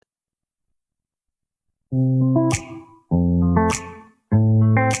Hey,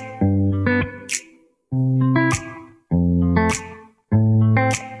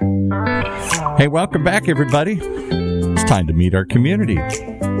 welcome back, everybody. It's time to meet our community,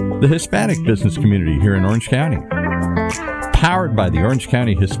 the Hispanic business community here in Orange County. Powered by the Orange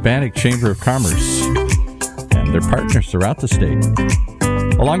County Hispanic Chamber of Commerce and their partners throughout the state.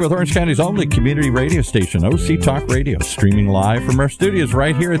 Along with Orange County's only community radio station, OC Talk Radio, streaming live from our studios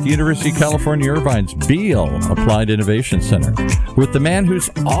right here at the University of California, Irvine's Beale Applied Innovation Center, with the man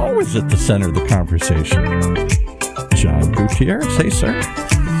who's always at the center of the conversation, John Gutierrez. Hey, sir.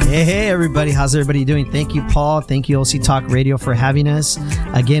 Hey, everybody. How's everybody doing? Thank you, Paul. Thank you, OC Talk Radio, for having us.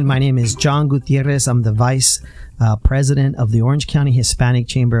 Again, my name is John Gutierrez. I'm the Vice President of the Orange County Hispanic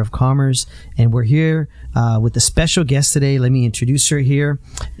Chamber of Commerce, and we're here with a special guest today. Let me introduce her here.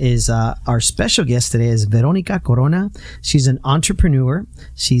 Our special guest today is Veronica Corona. She's an entrepreneur.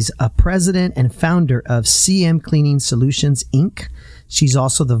 She's a president and founder of CM Cleaning Solutions, Inc. She's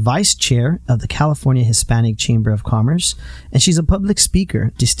also the vice chair of the California Hispanic Chamber of Commerce, and she's a public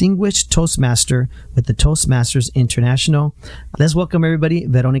speaker, distinguished Toastmaster with the Toastmasters International. Let's welcome everybody,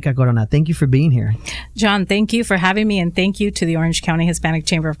 Veronica Corona. Thank you for being here. John, thank you for having me, and thank you to the Orange County Hispanic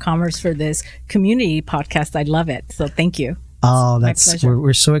Chamber of Commerce for this community podcast. I love it. So thank you. Oh,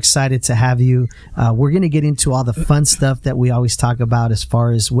 we're so excited to have you. We're going to get into all the fun stuff that we always talk about as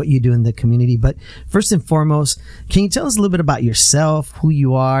far as what you do in the community. But first and foremost, can you tell us a little bit about yourself, who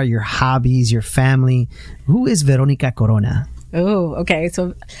you are, your hobbies, your family? Who is Veronica Corona? Oh, okay.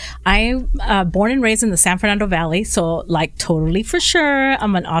 So I'm born and raised in the San Fernando Valley. So like totally for sure,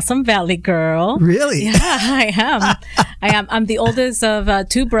 I'm an awesome Valley girl. Really? Yeah, I am. I'm the oldest of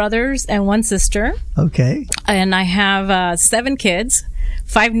two brothers and one sister. Okay. And I have 7 kids.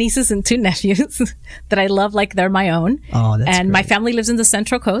 5 nieces and 2 nephews that I love like they're my own. Oh, that's And great. my family lives in the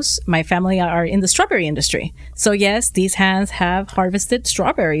Central Coast. My family are in the strawberry industry. So yes, these hands have harvested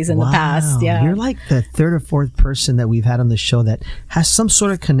strawberries in the past. Yeah. You're like the 3rd or 4th person that we've had on the show that has some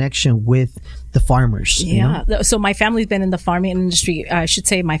sort of connection with the farmers. Yeah. You know? So my family's been in the farming industry. I should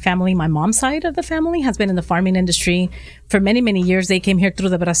say my mom's side of the family has been in the farming industry for many, many years. They came here through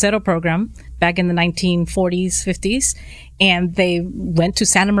the Bracero program back in the 1940s, 50s. And they went to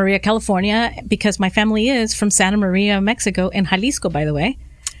Santa Maria, California, because my family is from Santa Maria, Mexico, and Jalisco, by the way.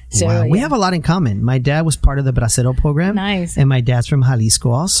 So, wow. We yeah. have a lot in common. My dad was part of the Bracero program. Nice. And my dad's from Jalisco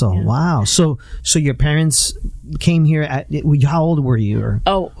also. Yeah. Wow. So your parents came here how old were you? Or?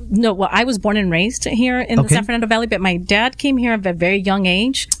 Oh, no. Well, I was born and raised here in the San Fernando Valley, but my dad came here at a very young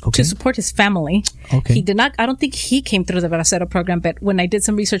age to support his family. Okay. He did not, I don't think he came through the Bracero program, but when I did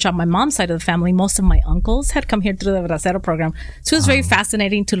some research on my mom's side of the family, most of my uncles had come here through the Bracero program. So it was very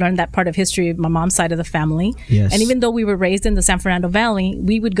fascinating to learn that part of history of my mom's side of the family. Yes. And even though we were raised in the San Fernando Valley,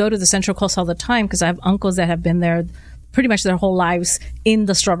 we would go to the Central Coast all the time because I have uncles that have been there pretty much their whole lives in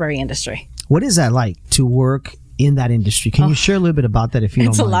the strawberry industry. What is that like to work in that industry? Can you share a little bit about that if you don't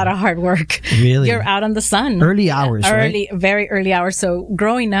mind? It's a lot of hard work. Really? You're out on the sun. Early hours, right? Very early hours. So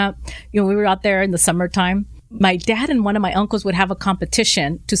growing up, we were out there in the summertime. My dad and one of my uncles would have a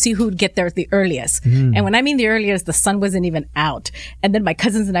competition to see who would get there the earliest. And when I mean the earliest, the sun wasn't even out. And then my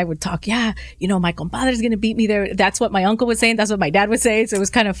cousins and I would talk, my compadre's going to beat me there. That's what my uncle was saying. That's what my dad would say. So it was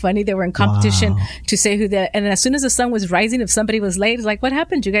kind of funny. They were in competition to say who and then as soon as the sun was rising, if somebody was late, it's like, what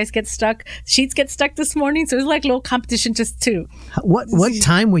happened? You guys get stuck? Sheets get stuck this morning? So it was like a little competition just to. What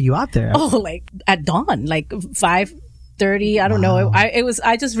time were you out there? Oh, like at dawn, like 5:30. I don't know.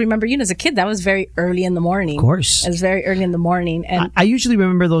 I just remember, as a kid, that was very early in the morning. Of course. It was very early in the morning. And I usually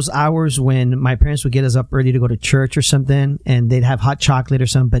remember those hours when my parents would get us up early to go to church or something, and they'd have hot chocolate or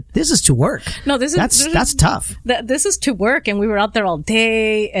something. But this is to work. No, that's tough. This is to work, and we were out there all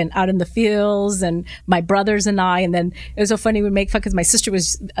day and out in the fields, and my brothers and I. And then it was so funny. We make fun because my sister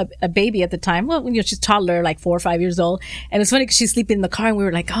was a baby at the time. Well, she's a toddler, like 4 or 5 years old, and it's funny because she's sleeping in the car, and we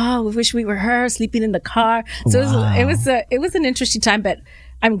were like, oh, we wish we were her sleeping in the car. So it was an interesting time, but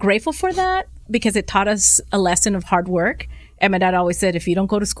I'm grateful for that because it taught us a lesson of hard work. And my dad always said, if you don't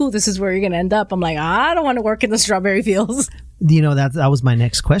go to school, this is where you're going to end up. I'm like, I don't want to work in the strawberry fields. That was my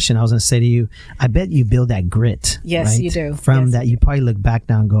next question. I was going to say to you, I bet you build that grit. Yes, right? you do. From that, you probably look back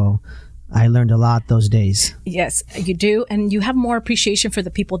now and go, I learned a lot those days. Yes, you do. And you have more appreciation for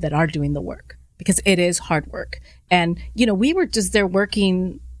the people that are doing the work because it is hard work. And, we were just there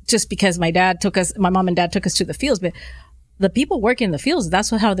working just because my mom and dad took us to the fields, but the people working in the fields, that's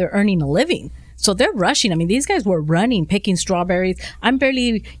how they're earning a living. So they're rushing. I mean, these guys were running, picking strawberries. I'm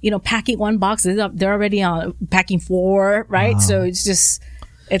barely, packing 1 box. They're already packing 4, right? Wow. So it's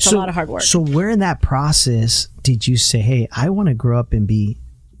a lot of hard work. So where in that process did you say, hey, I want to grow up and be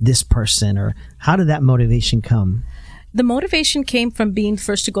this person, or how did that motivation come? The motivation came from being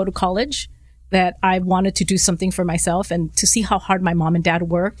first to go to college, that I wanted to do something for myself and to see how hard my mom and dad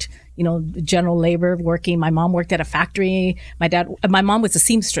worked, general labor working. My mom worked at a factory. My mom was a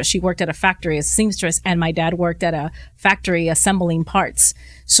seamstress. She worked at a factory as a seamstress, and my dad worked at a factory assembling parts.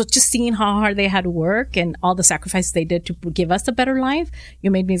 So just seeing how hard they had to work and all the sacrifices they did to give us a better life,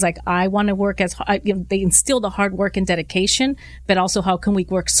 made me like, I want to work as hard. They instilled the hard work and dedication, but also how can we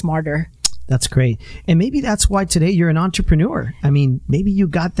work smarter? That's great. And maybe that's why today you're an entrepreneur. I mean, maybe you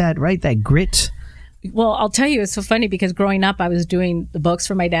got that, right? That grit. Well, I'll tell you, it's so funny because growing up, I was doing the books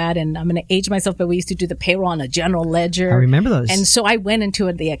for my dad, and I'm going to age myself, but we used to do the payroll on a general ledger. I remember those. And so I went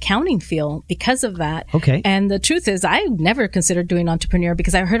into the accounting field because of that. Okay. And the truth is, I never considered doing entrepreneur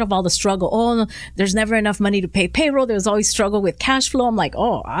because I heard of all the struggle. Oh, there's never enough money to pay payroll. There was always struggle with cash flow. I'm like,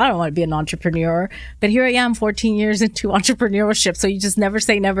 I don't want to be an entrepreneur. But here I am 14 years into entrepreneurship. So you just never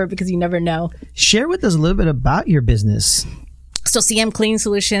say never because you never know. Share with us a little bit about your business. So CM Cleaning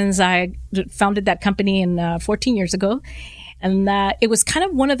Solutions, I founded that company 14 years ago. And it was kind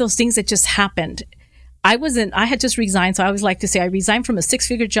of one of those things that just happened. I had just resigned. So I always like to say I resigned from a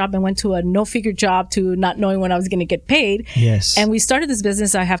 6-figure job and went to a no-figure job to not knowing when I was going to get paid. Yes. And we started this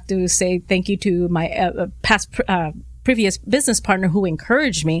business. I have to say thank you to my previous business partner who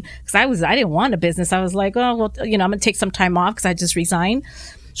encouraged me, because I didn't want a business. I was like, I'm going to take some time off because I just resigned.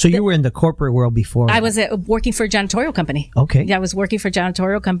 So you were in the corporate world before? I was working for a janitorial company. Okay. Yeah, I was working for a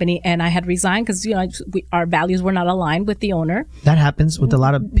janitorial company, and I had resigned because our values were not aligned with the owner. That happens with a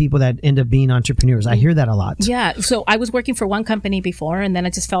lot of people that end up being entrepreneurs. I hear that a lot. Yeah. So I was working for one company before, and then I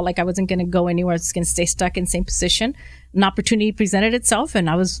just felt like I wasn't going to go anywhere. I was going to stay stuck in the same position. An opportunity presented itself, and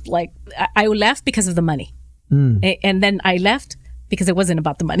I was like, I left because of the money. And then I left because it wasn't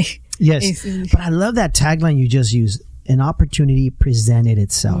about the money. Yes. But I love that tagline you just used. An opportunity presented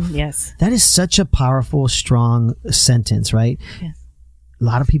itself. Yes. That is such a powerful, strong sentence, right? Yes. A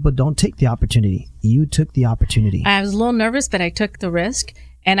lot of people don't take the opportunity. You took the opportunity. I was a little nervous, but I took the risk.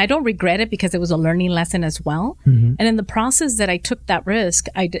 And I don't regret it because it was a learning lesson as well. Mm-hmm. And in the process that I took that risk,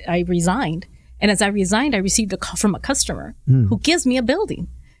 I resigned. And as I resigned, I received a call from a customer who gives me a building.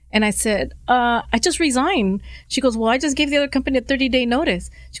 And I said, I just resigned. She goes, well, I just gave the other company a 30-day notice.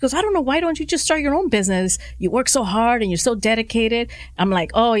 She goes, I don't know. Why don't you just start your own business? You work so hard and you're so dedicated. I'm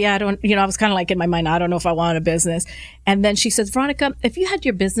like, oh, yeah, I was kind of like in my mind, I don't know if I want a business. And then she says, Veronica, if you had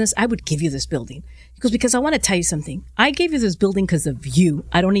your business, I would give you this building. She goes, because I want to tell you something. I gave you this building because of you.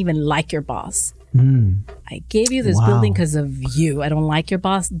 I don't even like your boss. I gave you this building because of you. I don't like your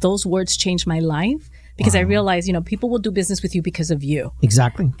boss. Those words changed my life. Because I realized, people will do business with you because of you.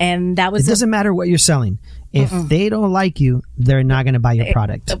 Exactly. And that was... It doesn't matter what you're selling. If they don't like you, they're not going to buy your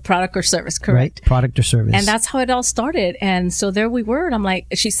product. A product or service, correct. Right? Product or service. And that's how it all started. And so there we were. And I'm like,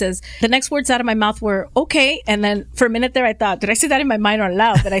 she says, the next words out of my mouth were, okay. And then for a minute there, I thought, did I say that in my mind or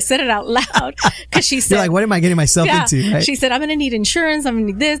loud? But I said it out loud. Because she said... You're like, what am I getting myself into? Right? She said, I'm going to need insurance. I'm going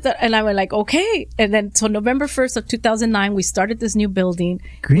to need this. That. And I went like, okay. And then so November 1st of 2009, we started this new building.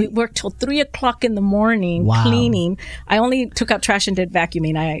 Great. We worked till 3:00 in the morning cleaning. I only took out trash and did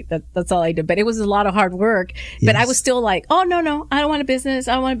vacuuming. That's all I did. But it was a lot of hard work. Yes. But I was still like, oh, no, I don't want a business.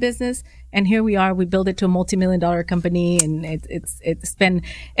 I don't want a business. And here we are. We built it to a multi-million-dollar company, and it's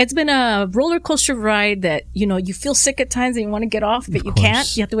been a roller coaster ride that you feel sick at times and you want to get off, but you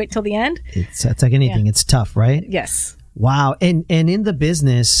can't. You have to wait till the end. It's like anything. It's tough, right? Yes. Wow. And in the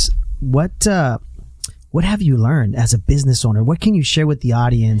business, what have you learned as a business owner? What can you share with the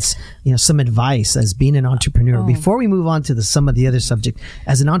audience? Some advice as being an entrepreneur. Before we move on to some of the other subject,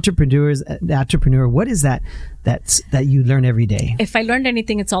 as an entrepreneur, what is that you learn every day? If I learned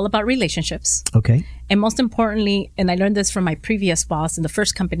anything, it's all about relationships. Okay. And most importantly, and I learned this from my previous boss in the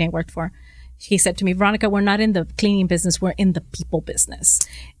first company I worked for. He said to me, Veronica, we're not in the cleaning business. We're in the people business.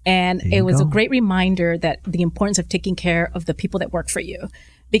 And it was a great reminder that the importance of taking care of the people that work for you,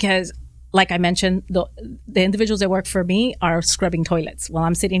 because like I mentioned, the individuals that work for me are scrubbing toilets while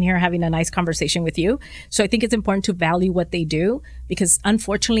I'm sitting here having a nice conversation with you. So I think it's important to value what they do, because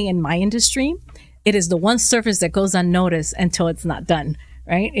unfortunately in my industry, it is the one service that goes unnoticed until it's not done.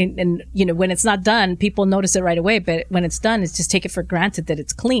 Right. And when it's not done, people notice it right away. But when it's done, it's just take it for granted that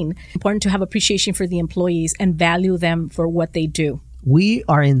it's clean. Important to have appreciation for the employees and value them for what they do. We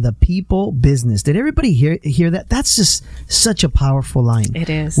are in the people business. Did everybody hear that? That's just such a powerful line. It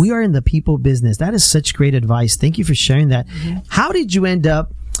is. We are in the people business. That is such great advice. Thank you for sharing that. Mm-hmm. How did you end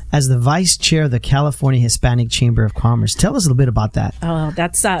up as the vice chair of the California Hispanic Chamber of Commerce. Tell us a little bit about that. Oh,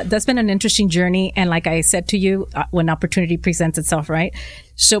 that's been an interesting journey. And like I said to you, when opportunity presents itself, right?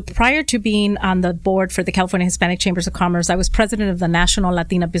 So prior to being on the board for the California Hispanic Chambers of Commerce, I was president of the National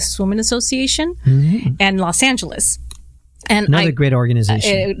Latina Businesswomen Association in Los Angeles. And another great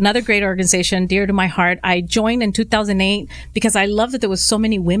organization, dear to my heart. I joined in 2008 because I loved that there was so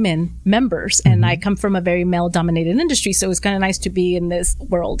many women members, and I come from a very male-dominated industry, so it was kind of nice to be in this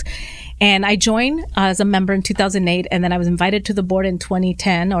world. And I joined as a member in 2008, and then I was invited to the board in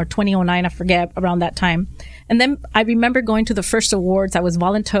 2010 or 2009, I forget, around that time. And then I remember going to the first awards. I was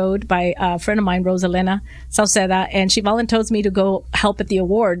volunteered by a friend of mine, Rosalena Sauceda, and she volunteered me to go help at the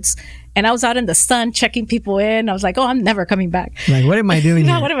awards. And I was out in the sun checking people in. I was like, oh, I'm never coming back. Like, what am I doing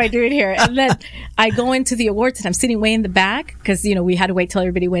here? What am I doing here? And then I go into the awards and I'm sitting way in the back because, we had to wait till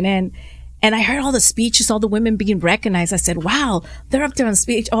everybody went in. And I heard all the speeches, all the women being recognized. I said, wow, they're up there on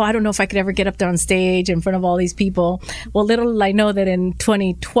stage. Oh, I don't know if I could ever get up there on stage in front of all these people. Well, little did I know that in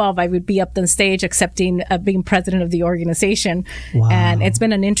 2012, I would be up on stage accepting being president of the organization. Wow. And it's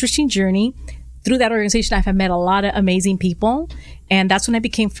been an interesting journey. Through that organization, I've met a lot of amazing people. And that's when I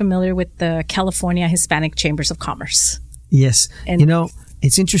became familiar with the California Hispanic Chambers of Commerce. Yes. And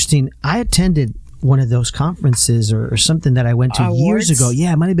it's interesting. I attended one of those conferences or something that I went to years ago.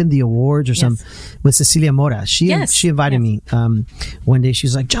 Yeah, it might have been the awards or something with Cecilia Mora. She invited me one day. She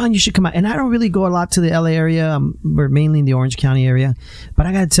was like, John, you should come out. And I don't really go a lot to the LA area. We're mainly in the Orange County area. But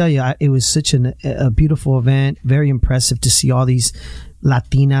I got to tell you, it was such a beautiful event. Very impressive to see all these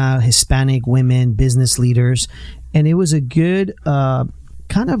Latina, Hispanic women, business leaders. And it was a good kind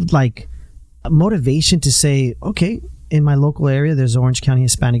of like motivation to say, okay, in my local area, there's Orange County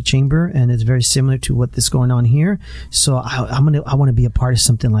Hispanic Chamber, and it's very similar to what is going on here. So I want to be a part of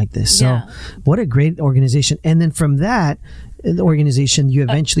something like this. So what a great organization. And then from that, the organization, you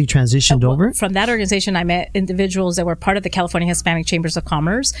eventually transitioned over? From that organization, I met individuals that were part of the California Hispanic Chambers of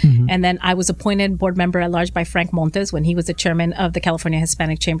Commerce. And then I was appointed board member at large by Frank Montes when he was the chairman of the California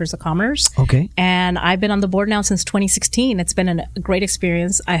Hispanic Chambers of Commerce. Okay. And I've been on the board now since 2016. It's been a great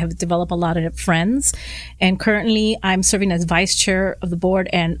experience. I have developed a lot of friends. And currently, I'm serving as vice chair of the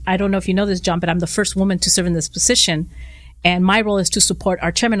board. And I don't know if you know this, John, but I'm the first woman to serve in this position. And my role is to support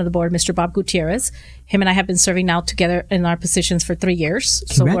our chairman of the board, Mr. Bob Gutierrez. Him and I have been serving now together in our positions for 3 years.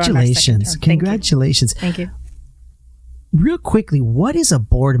 Congratulations. Congratulations. Thank you. Real quickly, what is a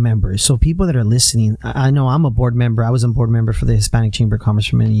board member? So people that are listening, I know I'm a board member. I was a board member for the Hispanic Chamber of Commerce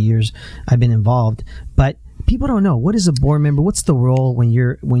for many years. I've been involved. But people don't know, what is a board member? What's the role when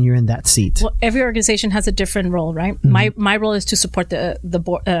you're in that seat? Well, every organization has a different role, right? My role is to support the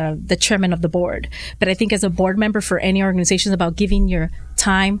board, the chairman of the board. But I think as a board member for any organization, it's about giving your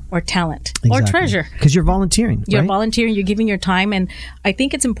time or talent or treasure. Because you're volunteering. You're volunteering. You're giving your time, and I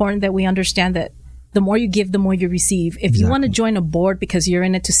think it's important that we understand that the more you give, the more you receive. If you want to join a board because you're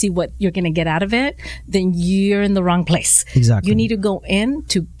in it to see what you're going to get out of it, then you're in the wrong place. Exactly. You need to go in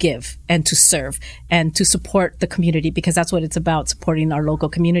to give and to serve and to support the community, because that's what it's about, supporting our local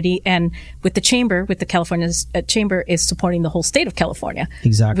community. And with the chamber, with the California Chamber, is supporting the whole state of California.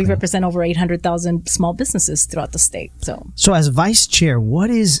 Exactly. We represent over 800,000 small businesses throughout the state. So as vice chair, what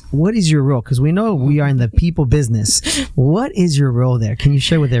is your role? Because we know we are in the people business. What is your role there? Can you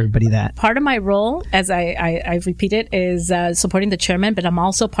share with everybody that? Part of my role, as I repeat it, is supporting the chairman, but I'm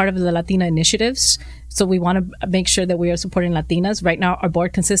also part of the Latina initiatives. So we want to make sure that we are supporting Latinas. Right now, our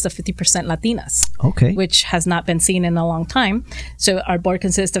board consists of 50% Latinas. Okay. Which has not been seen in a long time. So our board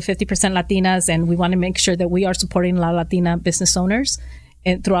consists of 50% Latinas, and we want to make sure that we are supporting La Latina business owners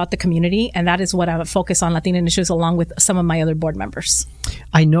throughout the community. And that is what I would focus on, Latina initiatives, along with some of my other board members.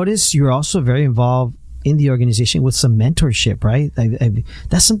 I noticed you're also very involved in the organization with some mentorship, right?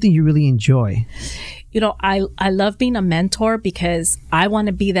 That's something you really enjoy. I love being a mentor because I want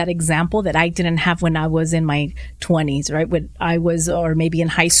to be that example that I didn't have when I was in my 20s, right? When I was, or maybe in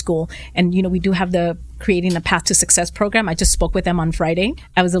high school. And, we do have the Creating a Path to Success program. I just spoke with them on Friday.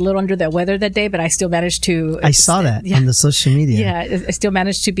 I was a little under the weather that day, but I still managed to. I saw that on the social media. Yeah, I still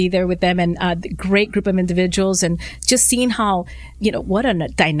managed to be there with them, and a great group of individuals, and just seeing how, what a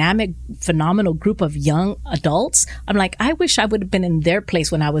dynamic, phenomenal group of young adults. I'm like, I wish I would have been in their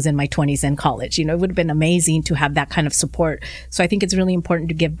place when I was in my 20s in college. It would have been amazing to have that kind of support. So I think it's really important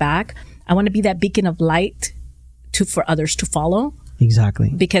to give back. I want to be that beacon of light for others to follow. Exactly.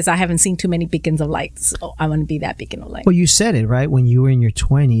 Because I haven't seen too many beacons of light. So I want to be that beacon of light. Well, you said it, right? When you were in your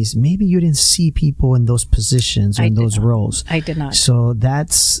 20s, maybe you didn't see people in those positions or in those roles. I did not. So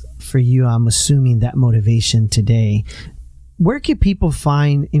that's, for you, I'm assuming, that motivation today. where can people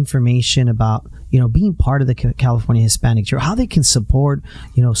find information about, being part of the California Hispanic Chamber, how they can support,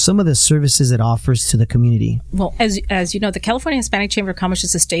 some of the services it offers to the community? Well, as you know, the California Hispanic Chamber of Commerce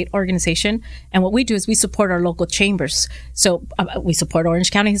is a state organization. And what we do is we support our local chambers. So we support Orange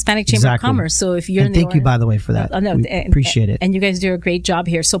County Hispanic Chamber of Commerce. So if you're thank you, by the way, for that. We appreciate it. And you guys do a great job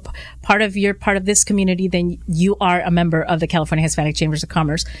here. So part of this community, then you are a member of the California Hispanic Chambers of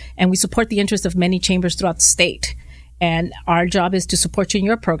Commerce. And we support the interests of many chambers throughout the state. And our job is to support you in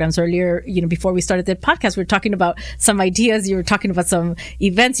your programs. Earlier, before we started the podcast, we were talking about some ideas. You were talking about some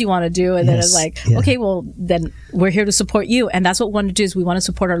events you want to do. And then it's like, okay, well, then we're here to support you. And that's what we want to do, is we want to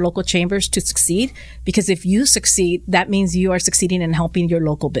support our local chambers to succeed. Because if you succeed, that means you are succeeding in helping your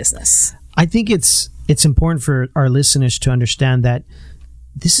local business. I think it's important for our listeners to understand that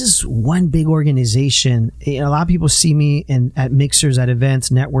this is one big organization. A lot of people see me at mixers, at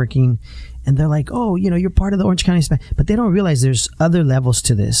events, networking, and they're like, oh, you're part of the Orange County Hispanic, but they don't realize there's other levels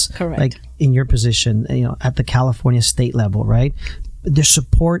to this. Correct. Like in your position, at the California state level, right? There's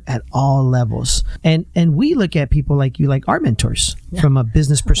support at all levels. And we look at people like you, like our mentors, from a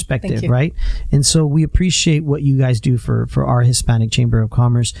business perspective, right? And so we appreciate what you guys do for our Hispanic Chamber of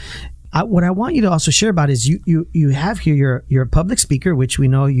Commerce. What I want you to also share about is you have here, you're a public speaker, which we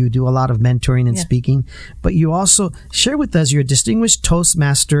know you do a lot of mentoring and speaking, but you also share with us, you're a distinguished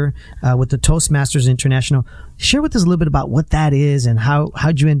Toastmaster with the Toastmasters International. Share with us a little bit about what that is and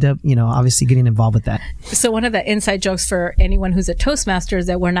how'd you end up, obviously getting involved with that. So one of the inside jokes for anyone who's a Toastmaster is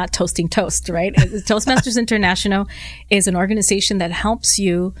that we're not toasting toast, right? Toastmasters International is an organization that helps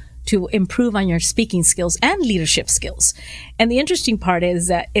you to improve on your speaking skills and leadership skills. And the interesting part is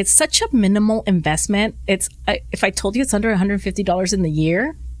that it's such a minimal investment. It's if I told you it's under $150 in the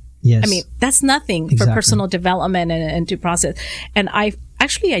year, yes, I mean, that's nothing for personal development and to process. And I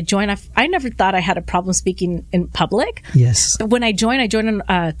joined. I never thought I had a problem speaking in public. Yes. But when I joined on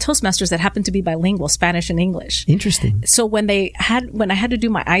Toastmasters that happened to be bilingual, Spanish and English. Interesting. So when I had to do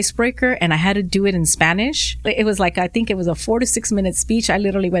my icebreaker and I had to do it in Spanish, it was like, I think it was a 4 to 6 minute speech. I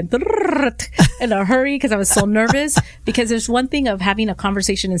literally went in a hurry because I was so nervous. Because there's one thing of having a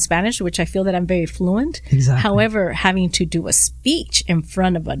conversation in Spanish, which I feel that I'm very fluent. Exactly. However, having to do a speech in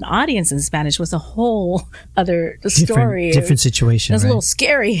front of an audience in Spanish was a whole other story. Different situation. It was a little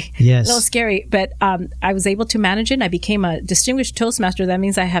scary. Yes. A little scary. But I was able to manage it. And I became a distinguished Toastmaster. That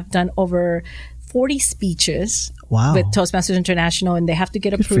means I have done over 40 speeches with Toastmasters International, and they have to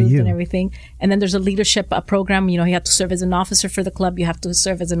get approved and everything. And then there's a leadership program. You have to serve as an officer for the club. You have to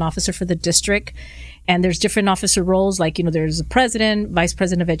serve as an officer for the district. And there's different officer roles. Like, there's a president, vice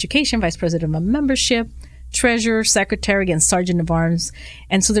president of education, vice president of membership, treasurer, secretary, and sergeant of arms.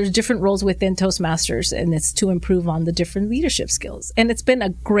 And so there's different roles within Toastmasters, and it's to improve on the different leadership skills. And it's been a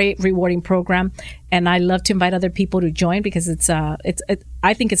great, rewarding program. And I love to invite other people to join because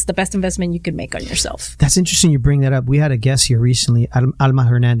I think it's the best investment you can make on yourself. That's interesting you bring that up. We had a guest here recently, Alma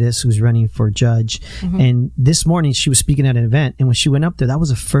Hernandez, who's running for judge. Mm-hmm. And this morning she was speaking at an event. And when she went up there, that was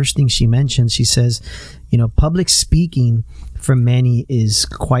the first thing she mentioned. She says, public speaking for many is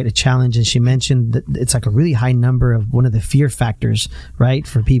quite a challenge. And she mentioned that it's like a really high number of one of the fear factors, right,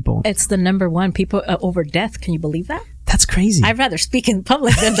 for people. It's the number one. People over death. Can you believe that? That's crazy. I'd rather speak in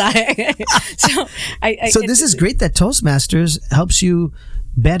public than die. So this is great that Toastmasters helps you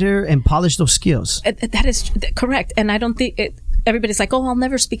better and polish those skills. That is correct. And I don't think everybody's like, oh, I'll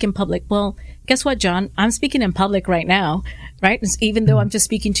never speak in public. Well, guess what, John? I'm speaking in public right now, right? Even though I'm just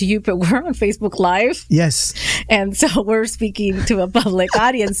speaking to you, but we're on Facebook Live. Yes. And so we're speaking to a public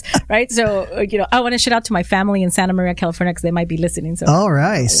audience, right? So, I want to shout out to my family in Santa Maria, California, because they might be listening. So, all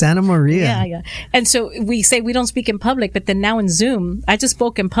right. Santa Maria. Yeah. And so we say we don't speak in public, but then now in Zoom, I just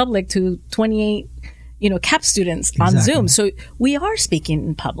spoke in public to 28 CAP students on Zoom. So we are speaking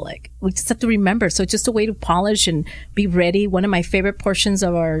in public. We just have to remember. So just a way to polish and be ready. One of my favorite portions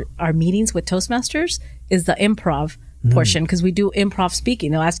of our meetings with Toastmasters is the improv portion, because we do improv speaking.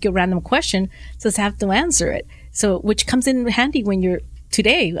 They'll ask you a random question, so you have to answer it. So which comes in handy when you're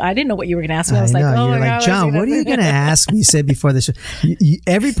today. I didn't know what you were going to ask me. I was like, oh, you're like, God, John, what are you going to ask me? You said before the show.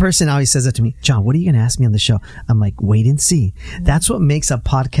 Every person always says that to me. John, what are you going to ask me on the show? I'm like, wait and see. That's what makes a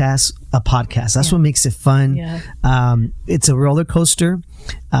podcast a podcast. That's what makes it fun. Yeah. It's a roller coaster.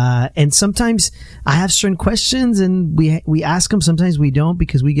 And sometimes I have certain questions and we ask them. Sometimes we don't,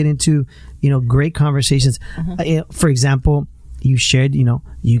 because we get into, great conversations. For example, you shared,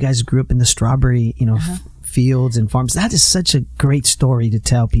 you guys grew up in the strawberry, fields and farms. That is such a great story to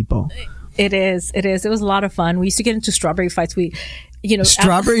tell people. It is. It was a lot of fun. We used to get into strawberry fights.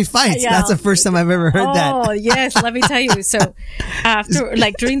 Strawberry fights. Yeah. That's the first time I've ever heard that. Oh, yes. Let me tell you. So after,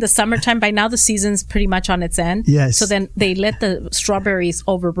 during the summertime, by now the season's pretty much on its end. Yes. So then they let the strawberries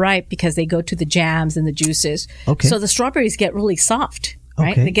overripe because they go to the jams and the juices. Okay. So the strawberries get really soft.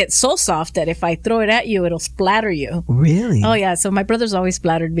 Right? Okay. They get so soft that if I throw it at you, it'll splatter you. Really? Oh, yeah. So my brothers always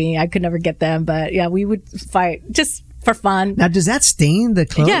splattered me. I could never get them. But yeah, we would fight just for fun. Now, does that stain the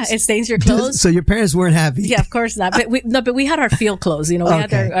clothes? Yeah, it stains your clothes. So your parents weren't happy? Yeah, of course not. But we had our field clothes. We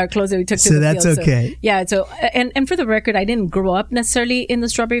had our clothes that we took to the field. So that's okay. So, yeah. So and for the record, I didn't grow up necessarily in the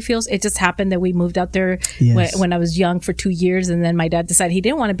strawberry fields. It just happened that we moved out there when I was young for 2 years, and then my dad decided he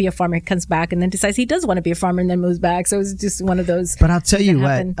didn't want to be a farmer. He comes back and then decides he does want to be a farmer, and then moves back. So it was just one of those. But I'll tell you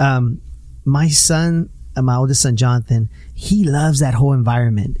what, my son. My oldest son, Jonathan, he loves that whole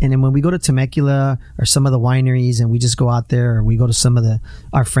environment. And then when we go to Temecula or some of the wineries and we just go out there, or we go to some of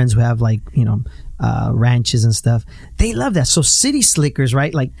our friends who have ranches and stuff, they love that. So city slickers,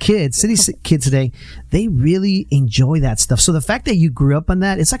 right? Like kids today, they really enjoy that stuff. So the fact that you grew up on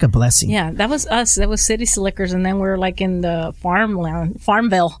that, it's like a blessing. Yeah, that was us. That was city slickers. And then we're like in the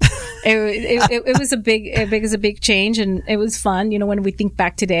Farmville. It was a big change, and it was fun. When we think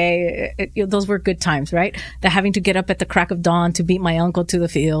back today, those were good times, right? The having to get up at the crack of dawn to beat my uncle to the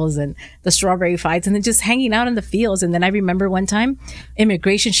fields, and the strawberry fights, and then just hanging out in the fields. And then I remember one time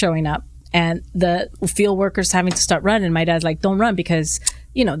immigration showing up and the field workers having to start running. My dad's like, don't run because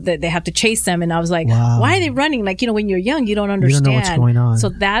they have to chase them. And I was like, wow. Why are they running? When you're young, you don't understand. You don't know what's going on. So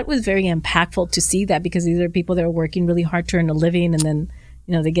that was very impactful to see that, because these are people that are working really hard to earn a living, and then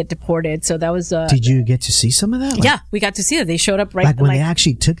they get deported. So that was. Did you get to see some of that? Yeah, we got to see it. They showed up right. Like when they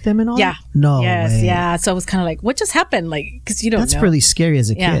actually took them and all. Yeah. No. Yes. Way. Yeah. So I was kind of like, what just happened? Because you don't. That's know. really scary as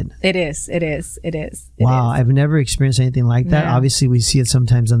a kid. It is. Wow, I've never experienced anything like that. Yeah. Obviously, we see it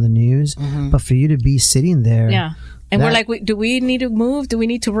sometimes on the news, but for you to be sitting there. Yeah. And we're like, do we need to move? Do we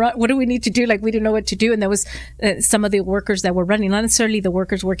need to run? What do we need to do? We didn't know what to do. And there was some of the workers that were running, not necessarily the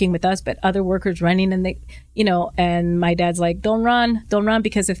workers working with us, but other workers running. And and my dad's like, don't run,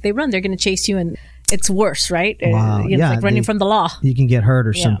 because if they run, they're going to chase you, and it's worse, right? Wow. It's like running from the law. You can get hurt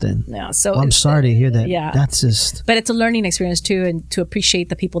or something. Yeah. So I'm sorry to hear that. Yeah. That's just. But it's a learning experience too, and to appreciate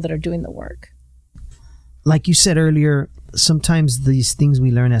the people that are doing the work. Like you said earlier, sometimes these things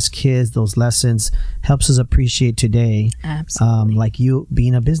we learn as kids, those lessons, helps us appreciate today. Absolutely. Like you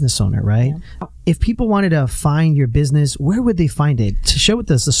being a business owner, right? Yeah. If people wanted to find your business, where would they find it? To share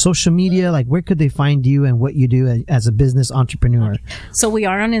with us the social media, where could they find you and what you do as a business entrepreneur? Okay. So we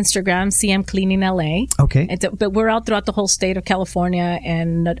are on Instagram, CM Cleaning LA. Okay. But we're out throughout the whole state of California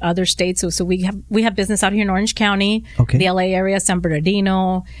and other states. So we have business out here in Orange County, the LA area, San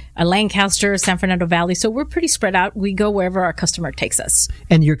Bernardino, Lancaster, San Fernando Valley. So we're pretty spread out. We go wherever our customer takes us.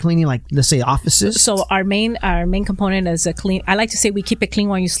 And you're cleaning, let's say, offices? So our main component is a clean. I like to say we keep it clean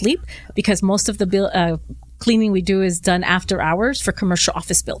while you sleep, because most of the cleaning we do is done after hours for commercial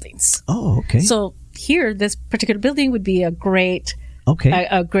office buildings. Oh, okay. So here, this particular building would be a great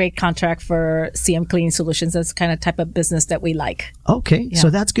contract for CM Cleaning Solutions. That's the kind of type of business that we like. Okay. Yeah. So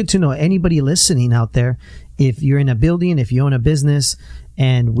that's good to know. Anybody listening out there, if you're in a building, if you own a business,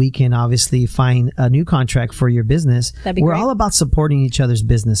 and we can obviously find a new contract for your business, we're all about supporting each other's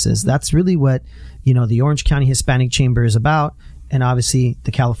businesses. Mm-hmm. That's really what, the Orange County Hispanic Chamber is about. And obviously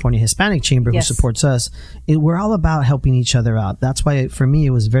the California Hispanic Chamber, who supports us. We're all about helping each other out. That's why, for me,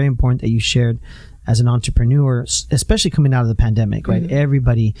 it was very important that you shared as an entrepreneur, especially coming out of the pandemic, right? Mm-hmm.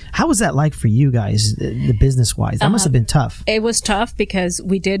 Everybody, how was that like for you guys, the business-wise? That must have been tough. It was tough because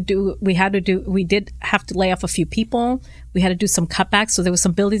we did have to lay off a few people. We had to do some cutbacks. So there was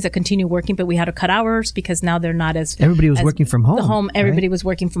some buildings that continue working, but we had to cut hours because now they're not as... Everybody was working from home. Everybody was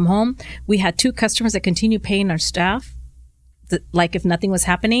working from home. We had 2 customers that continue paying our staff, like if nothing was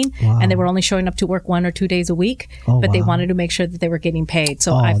happening. Wow. And they were only showing up to work 1 or 2 days a week, but they wanted to make sure that they were getting paid.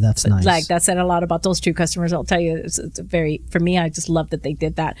 So that's nice. That said a lot about those 2 customers. I'll tell you, it's for me, I just love that they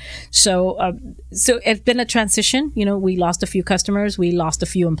did that. So it's been a transition. We lost a few customers. We lost a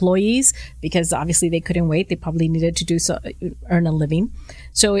few employees because obviously they couldn't wait. They probably needed to earn a living.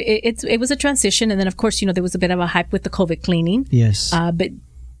 So it was a transition. And then of course, there was a bit of a hype with the COVID cleaning. Yes. But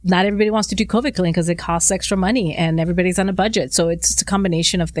not everybody wants to do COVID cleaning because it costs extra money and everybody's on a budget. So it's a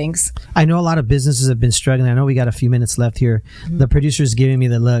combination of things. I know a lot of businesses have been struggling. I know we got a few minutes left here. Mm-hmm. The producer's giving me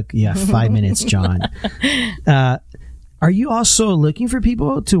the look. Yeah, 5 minutes, John. Are you also looking for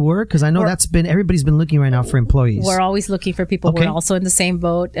people to work? Because I know everybody's been looking right now for employees. We're always looking for people. Okay. We're also in the same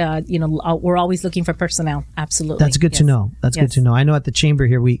boat. We're always looking for personnel. Absolutely. That's good to know. That's good to know. I know at the chamber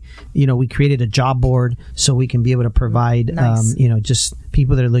here, we created a job board so we can be able to provide, nice. Just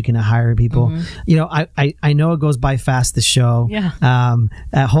people that are looking to hire people. You know, I know it goes by fast, the show. Yeah.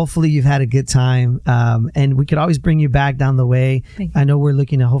 Hopefully you've had a good time. And we could always bring you back down the way. I know we're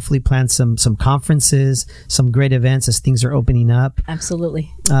looking to hopefully plan some conferences, some great events as things are opening up.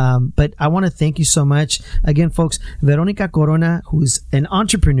 Absolutely. But I want to thank you so much. Again, folks, Veronica Corona, who's an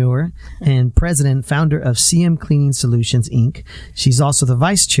entrepreneur and president, founder of CM Cleaning Solutions, Inc. She's also the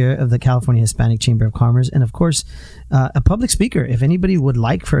vice chair of the California Hispanic Chamber of Commerce. And of course, a public speaker. If anybody would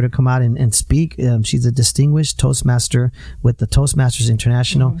like for her to come out and speak, she's a distinguished Toastmaster with the Toastmasters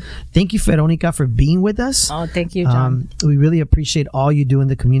International. Thank you, Veronica, for being with us. Oh, thank you, John. We really appreciate all you do in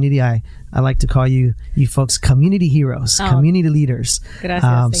the community. I like to call you folks community heroes, community leaders.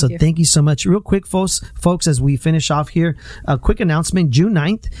 Gracias, thank you so much. Real quick, folks, as we finish off here, a quick announcement. June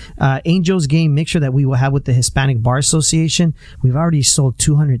 9th, Angels Game mixture that we will have with the Hispanic Bar Association. We've already sold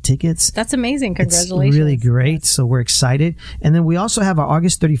 200 tickets. That's amazing. Congratulations. It's really great. So we're excited. And then we also have our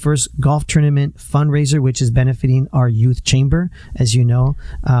August 31st golf tournament fundraiser, which is benefiting our youth chamber, as you know,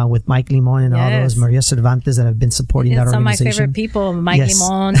 with Mike Limon and all those, Maria Cervantes, that have been supporting that organization. Some of my favorite people, Mike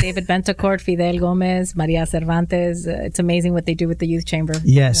Limon, David Bentecourt, Fidel Gomez, Maria Cervantes. It's amazing what they do with the youth chamber.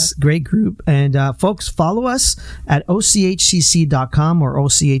 Yes, great group. And folks, follow us at ochcc.com or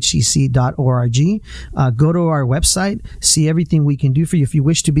ochcc.org. Go to our website, see everything we can do for you. If you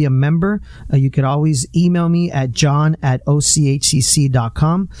wish to be a member, you could always email me at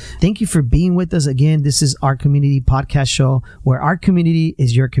john@ochcc.com. Thank you for being with us. Again, this is our community podcast show where our community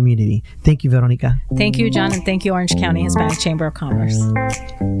is your community. Thank you, Veronica. Thank you, John, and thank you, Orange County Hispanic Chamber of Commerce.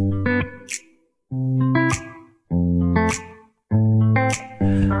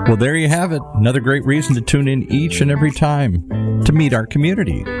 Well, there you have it. Another great reason to tune in each and every time to meet our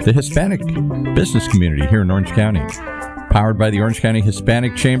community, the Hispanic business community here in Orange County. Powered by the Orange County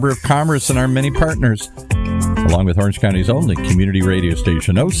Hispanic Chamber of Commerce and our many partners, along with Orange County's only community radio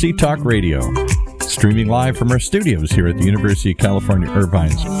station, OC Talk Radio. Streaming live from our studios here at the University of California,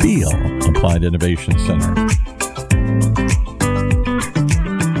 Irvine's Beale Applied Innovation Center.